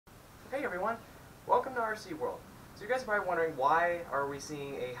everyone, welcome to RC World. So you guys are probably wondering, why are we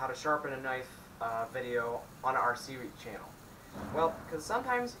seeing a how to sharpen a knife video on an RC channel? Well, because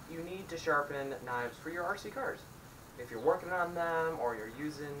sometimes you need to sharpen knives for your RC cars. If you're working on them, or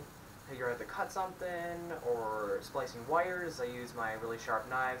you're at to cut something, or splicing wires. I use my really sharp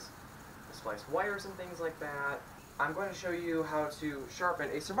knives to splice wires and things like that. I'm going to show you how to sharpen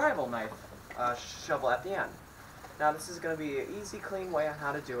a survival knife shovel at the end. Now this is going to be an easy, clean way on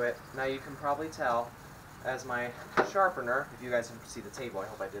how to do it. Now you can probably tell, as my sharpener, if you guys can see the table, I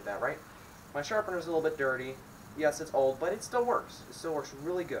hope I did that right. My sharpener is a little bit dirty. Yes, it's old, but it still works. It still works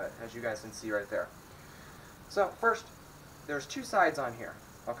really good, as you guys can see right there. So first, there's two sides on here,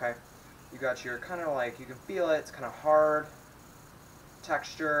 okay? You got your kind of like, you can feel it, it's kind of hard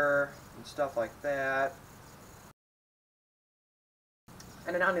texture and stuff like that.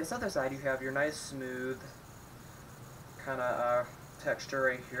 And then on this other side, you have your nice smooth kind of texture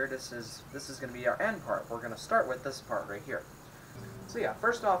right here. This is going to be our end part. We're going to start with this part right here. So yeah,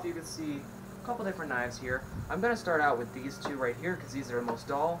 first off, you can see a couple different knives here. I'm going to start out with these two right here because these are the most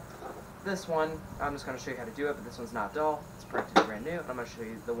dull. This one, I'm just going to show you how to do it, but this one's not dull. It's practically brand new, and I'm going to show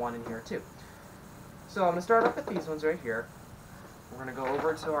you the one in here too. So I'm going to start off with these ones right here. We're going to go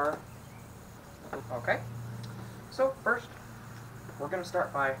over to our... Okay. So first, we're going to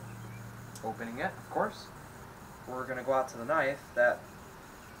start by opening it, of course. We're going to go out to the knife that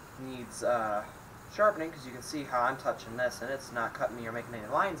needs sharpening, because you can see how I'm touching this and it's not cutting me or making any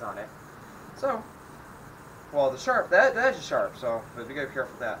lines on it. So, well, the edge is sharp, so but be careful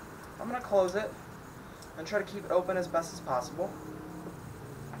with that. I'm going to close it and try to keep it open as best as possible.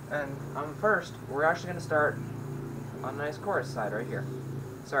 And first, we're actually going to start on the nice chorus side right here.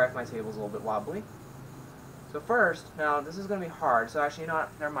 Sorry if my table's a little bit wobbly. So first, now this is going to be hard, so actually, you know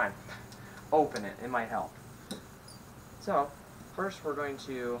what, never mind. Open it, it might help. So, first we're going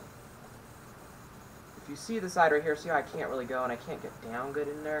to, if you see the side right here, see how I can't really go and I can't get down good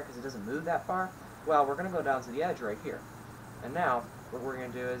in there because it doesn't move that far? Well, we're going to go down to the edge right here. And now, what we're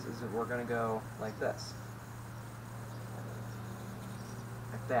going to do is we're going to go like this.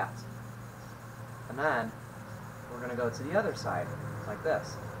 Like that. And then, we're going to go to the other side, like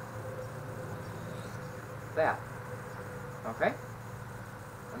this. That. Okay?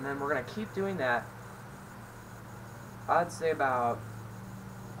 And then we're going to keep doing that, I'd say about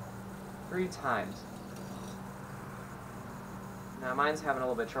 3 times. Now mine's having a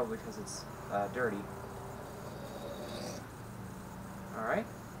little bit of trouble because it's dirty. Alright.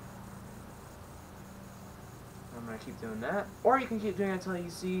 I'm going to keep doing that. Or you can keep doing it until you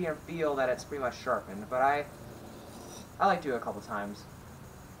see and feel that it's pretty much sharpened. But I like to do it a couple times.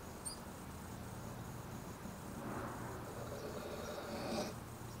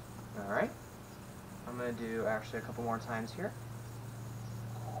 Alright. I'm going to do actually a couple more times here.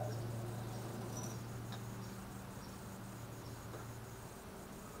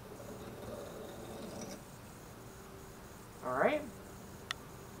 Alright.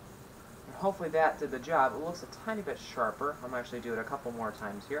 And hopefully that did the job. It looks a tiny bit sharper. I'm actually doing it a couple more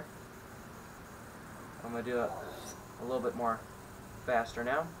times here. I'm going to do it a little bit more faster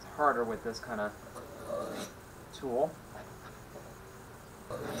now. It's harder with this kind of tool.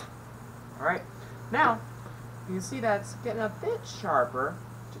 Alright. Now, you can see that's getting a bit sharper,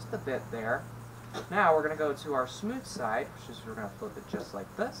 just a bit there. Now we're going to go to our smooth side, which is we're going to flip it just like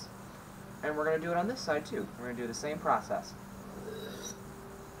this. And we're going to do it on this side too. We're going to do the same process.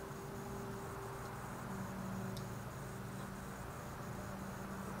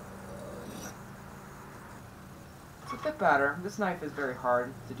 It's a bit better. This knife is very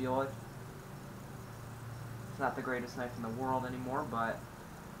hard to deal with. It's not the greatest knife in the world anymore, but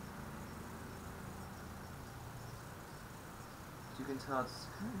you can tell it's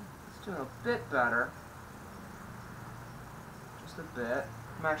doing a bit better. Just a bit.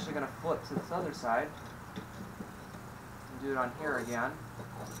 I'm actually going to flip to this other side and do it on here again.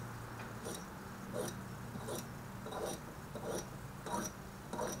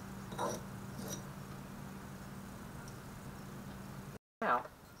 Now,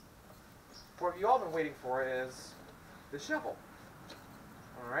 what you all been waiting for is the shovel.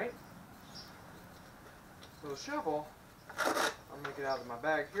 Alright? So the shovel, I'm going to get out of my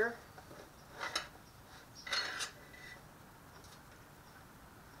bag here.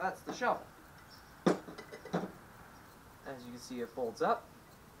 That's the shovel. As you can see, it folds up.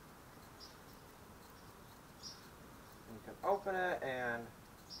 And you can open it, and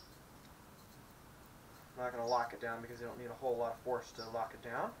I'm not going to lock it down because you don't need a whole lot of force to lock it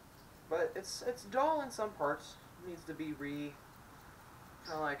down. But it's dull in some parts. It needs to be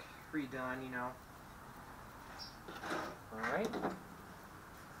kind of like redone, you know. Alright.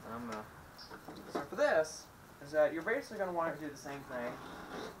 I'm going to So for this, is that you're basically going to want to do the same thing.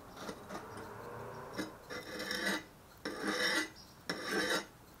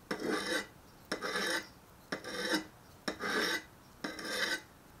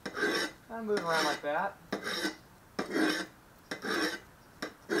 Kind of move around like that.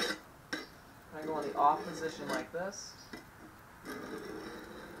 I go in the off position like this.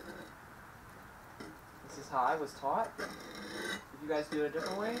 This is how I was taught. If you guys do it a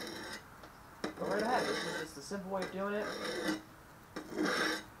different way, go right ahead. This is just a simple way of doing it.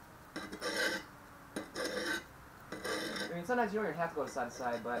 I mean, sometimes you don't even have to go side to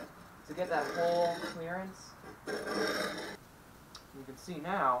side, but to get that whole clearance, you can see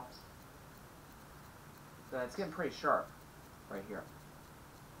now that it's getting pretty sharp right here.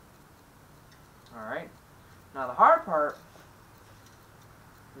 Alright, now the hard part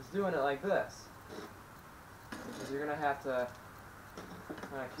is doing it like this, because you're going to have to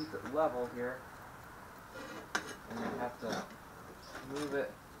kind of keep it level here, and you have to move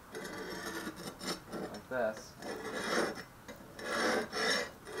it like this.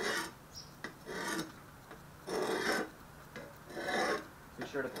 Be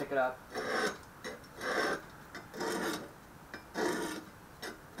sure to pick it up.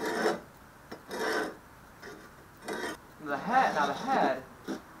 The head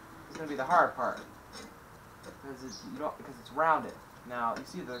is going to be the hard part because it's rounded. Now you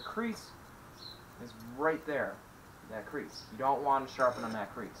see the crease is right there, that crease. You don't want to sharpen on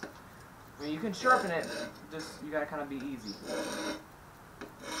that crease. I mean, you can sharpen it, just you got to kind of be easy.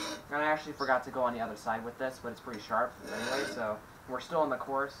 And I actually forgot to go on the other side with this, but it's pretty sharp anyway. So we're still on the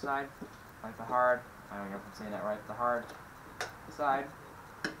coarse side, like the hard. I don't know if I'm saying that right. The hard side,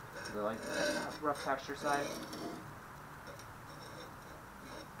 the like rough texture side.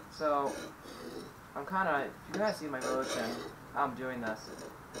 So, I'm kind of, if you guys see my motion, how I'm doing this.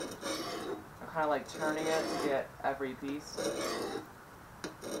 I'm kind of like turning it to get every piece.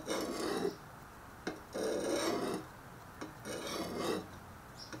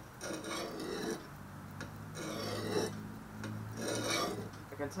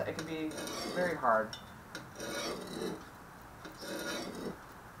 It can be very hard.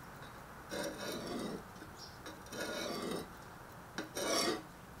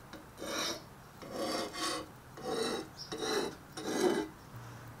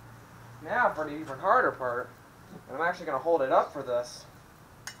 Now for the even harder part, and I'm actually going to hold it up for this,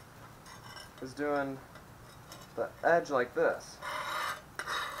 is doing the edge like this.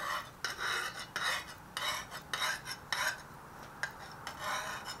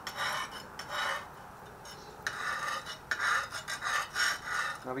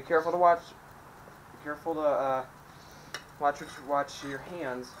 Now be careful to watch. Be careful to watch your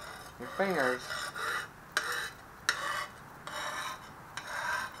hands, your fingers.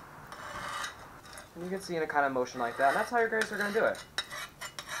 And you can see in a kind of motion like that, and that's how your guys are going to do it.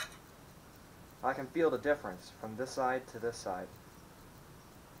 I can feel the difference from this side to this side.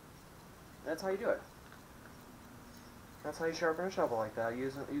 That's how you do it. That's how you sharpen a shovel like that,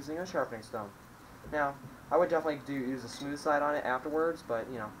 using a sharpening stone. Now, I would definitely use a smooth side on it afterwards, but,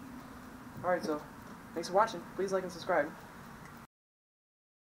 you know. Alright, so, thanks for watching. Please like and subscribe.